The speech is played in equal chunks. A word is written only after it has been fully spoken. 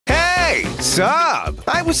Hey, sup?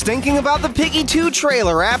 I was thinking about the Piggy 2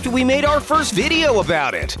 trailer after we made our first video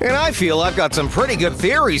about it, and I feel I've got some pretty good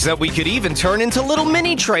theories that we could even turn into little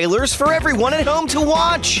mini trailers for everyone at home to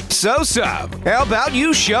watch. So, sup? How about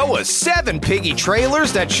you show us 7 Piggy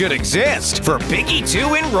trailers that should exist for Piggy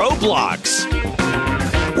 2 in Roblox?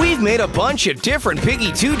 We've made a bunch of different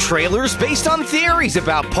Piggy 2 trailers based on theories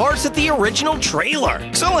about parts of the original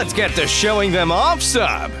trailer. So let's get to showing them off,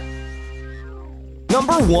 sub.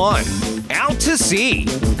 Number 1. Out to Sea.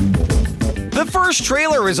 The first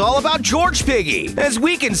trailer is all about George Piggy. As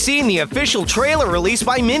we can see in the official trailer released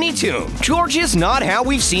by Minitoon, George is not how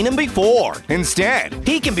we've seen him before. Instead,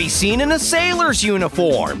 he can be seen in a sailor's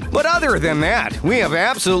uniform. But other than that, we have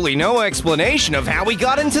absolutely no explanation of how he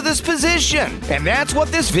got into this position. And that's what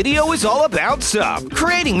this video is all about, sub.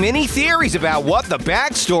 Creating mini theories about what the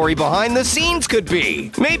backstory behind the scenes could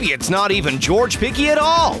be. Maybe it's not even George Piggy at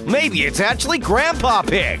all. Maybe it's actually Grandpa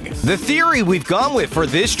Pig. The theory we've gone with for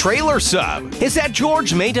this trailer, sub, is that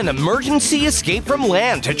George made an emergency escape from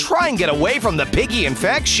land to try and get away from the piggy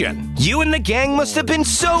infection. You and the gang must have been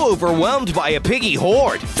so overwhelmed by a piggy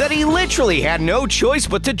horde that he literally had no choice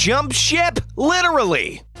but to jump ship,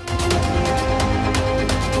 literally.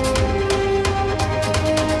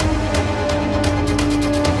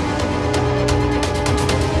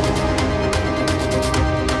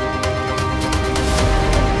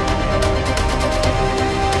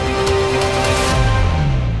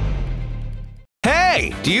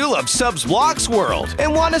 Do you love Sub's Blox World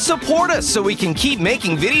and want to support us so we can keep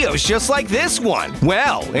making videos just like this one?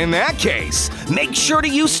 Well, in that case, make sure to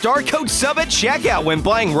use star code SUB at checkout when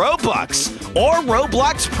buying Robux or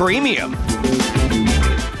Roblox Premium.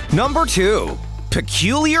 Number 2.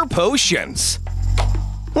 Peculiar Potions.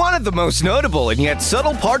 One of the most notable and yet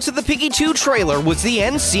subtle parts of the Piggy 2 trailer was the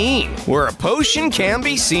end scene, where a potion can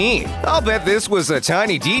be seen. I'll bet this was a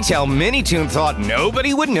tiny detail Minitoon thought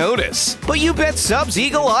nobody would notice. But you bet Sub's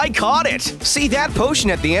eagle eye caught it! See, that potion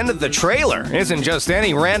at the end of the trailer isn't just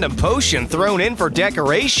any random potion thrown in for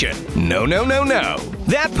decoration. No, no, no, no.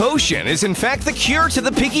 That potion is in fact the cure to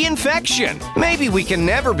the piggy infection. Maybe we can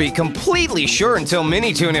never be completely sure until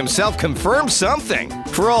Minitoon himself confirms something.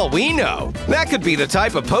 For all we know, that could be the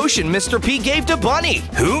type of potion Mr. P gave to Bunny.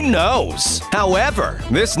 Who knows? However,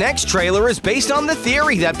 this next trailer is based on the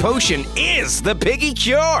theory that potion is the piggy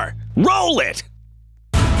cure. Roll it!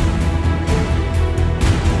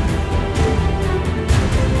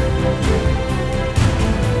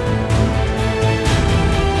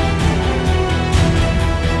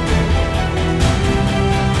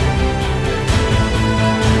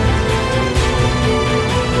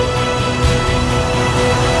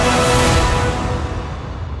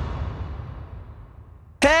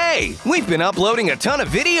 We've been uploading a ton of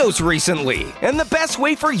videos recently, and the best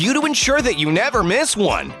way for you to ensure that you never miss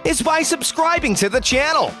one is by subscribing to the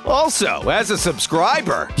channel. Also, as a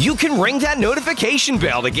subscriber, you can ring that notification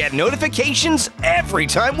bell to get notifications every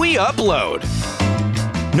time we upload.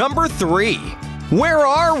 Number 3. Where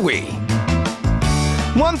are we?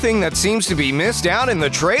 One thing that seems to be missed out in the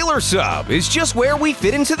trailer, sub, is just where we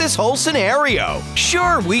fit into this whole scenario.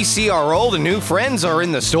 Sure, we see our old and new friends are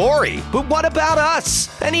in the story, but what about us?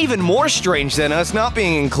 And even more strange than us not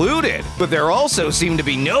being included, but there also seem to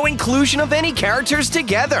be no inclusion of any characters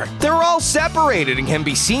together. They're all separated and can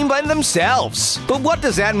be seen by themselves. But what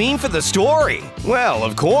does that mean for the story? Well,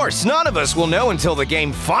 of course, none of us will know until the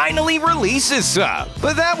game finally releases, sub.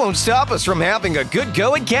 But that won't stop us from having a good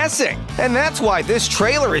go at guessing. And that's why this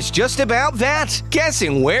trailer is just about that,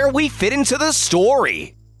 guessing where we fit into the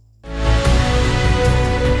story.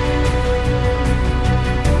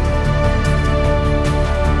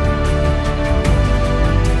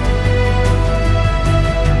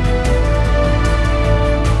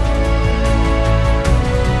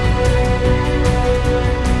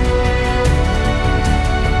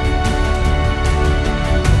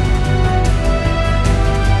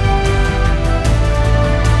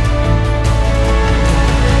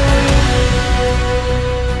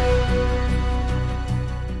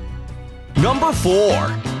 Number 4.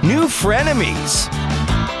 New frenemies.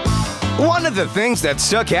 One of the things that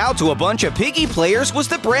stuck out to a bunch of Piggy players was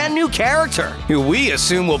the brand new character, who we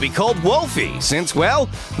assume will be called Wolfie, since, well,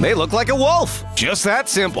 they look like a wolf. Just that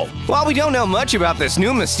simple. While we don't know much about this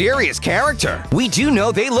new mysterious character, we do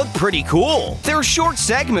know they look pretty cool. Their short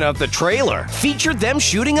segment of the trailer featured them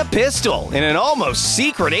shooting a pistol in an almost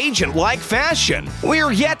secret agent-like fashion.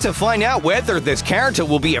 We're yet to find out whether this character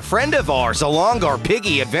will be a friend of ours along our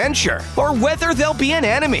Piggy adventure, or whether they'll be an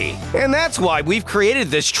enemy. And that's why we've created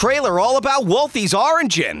this trailer all about Wolfie's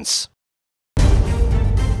origins.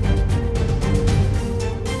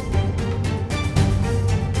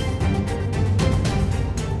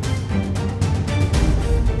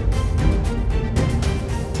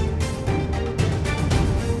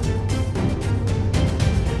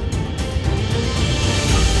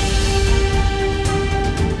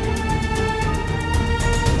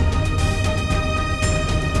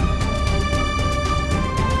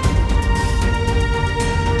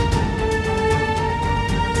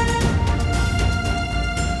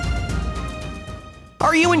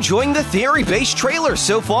 enjoying the theory-based trailers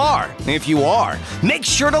so far? If you are, make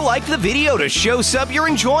sure to like the video to show Sub you're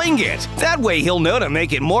enjoying it. That way he'll know to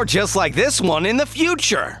make it more just like this one in the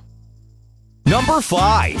future. Number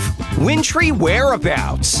 5. Wintry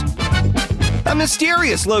Whereabouts. A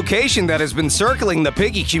mysterious location that has been circling the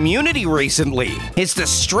Piggy community recently is the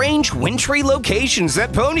strange wintry locations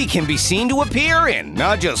that Pony can be seen to appear in,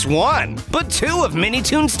 not just one, but 2 of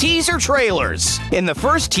Minitoon's teaser trailers. In the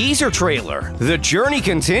first teaser trailer, The Journey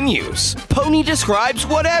Continues, Pony describes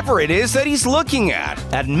whatever it is that he's looking at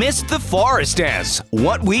amidst the forest as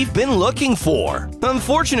what we've been looking for.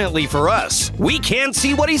 Unfortunately for us, we can't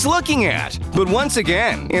see what he's looking at. But once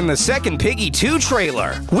again, in the second Piggy 2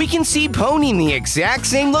 trailer, we can see Pony in the exact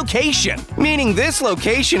same location, meaning this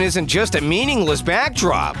location isn't just a meaningless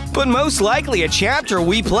backdrop, but most likely a chapter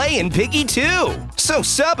we play in Piggy 2. So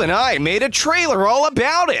Sub and I made a trailer all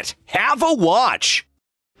about it. Have a watch!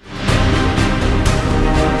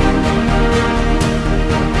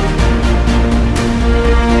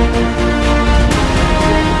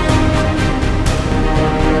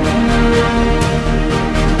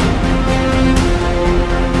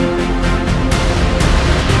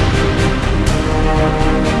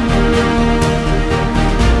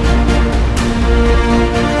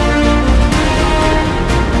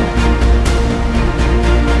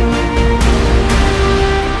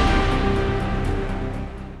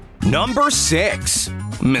 Number 6.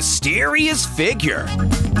 Mysterious Figure.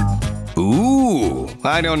 Ooh,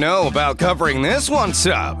 I don't know about covering this one,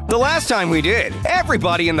 Sub. The last time we did,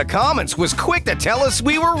 everybody in the comments was quick to tell us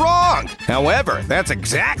we were wrong. However, that's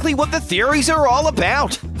exactly what the theories are all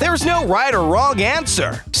about. There's no right or wrong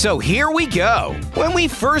answer. So here we go. When we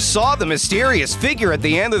first saw the mysterious figure at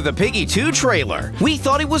the end of the Piggy 2 trailer, we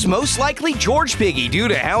thought it was most likely George Piggy due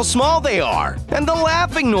to how small they are and the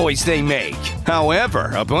laughing noise they make.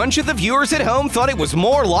 However, a bunch of the viewers at home thought it was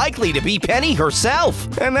more likely to be Penny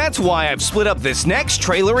herself, and that's why I've split up this next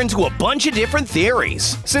trailer into a bunch of different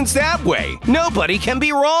theories, since that way, nobody can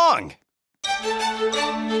be wrong.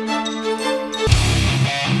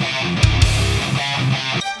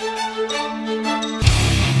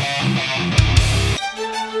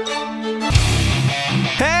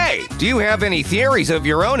 Hey, do you have any theories of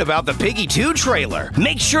your own about the Piggy 2 trailer?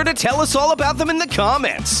 Make sure to tell us all about them in the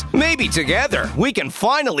comments. Maybe together, we can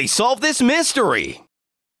finally solve this mystery.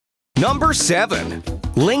 Number 7.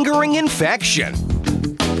 Lingering Infection.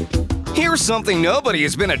 Here's something nobody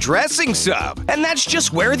has been addressing, Sub, and that's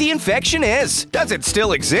just where the infection is. Does it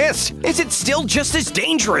still exist? Is it still just as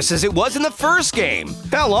dangerous as it was in the first game?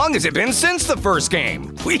 How long has it been since the first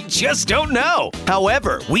game? We just don't know.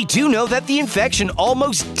 However, we do know that the infection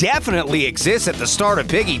almost definitely exists at the start of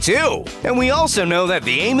Piggy 2. And we also know that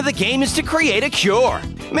the aim of the game is to create a cure.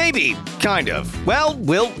 Maybe, kind of. Well,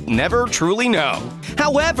 we'll never truly know.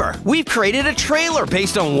 However, we've created a trailer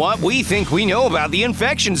based on what we think we know about the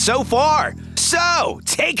infection so far. So,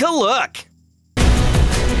 take a look.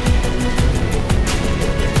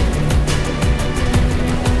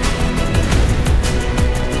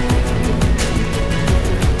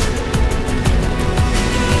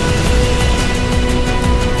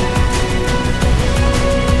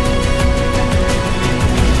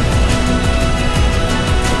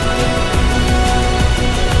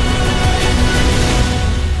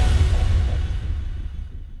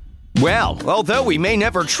 Well, although we may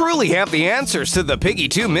never truly have the answers to the Piggy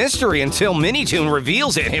 2 mystery until Minitoon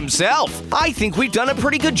reveals it himself, I think we've done a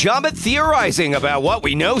pretty good job at theorizing about what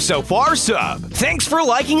we know so far, Sub. Thanks for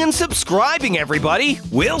liking and subscribing, everybody.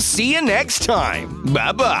 We'll see you next time.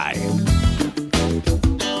 Bye-bye.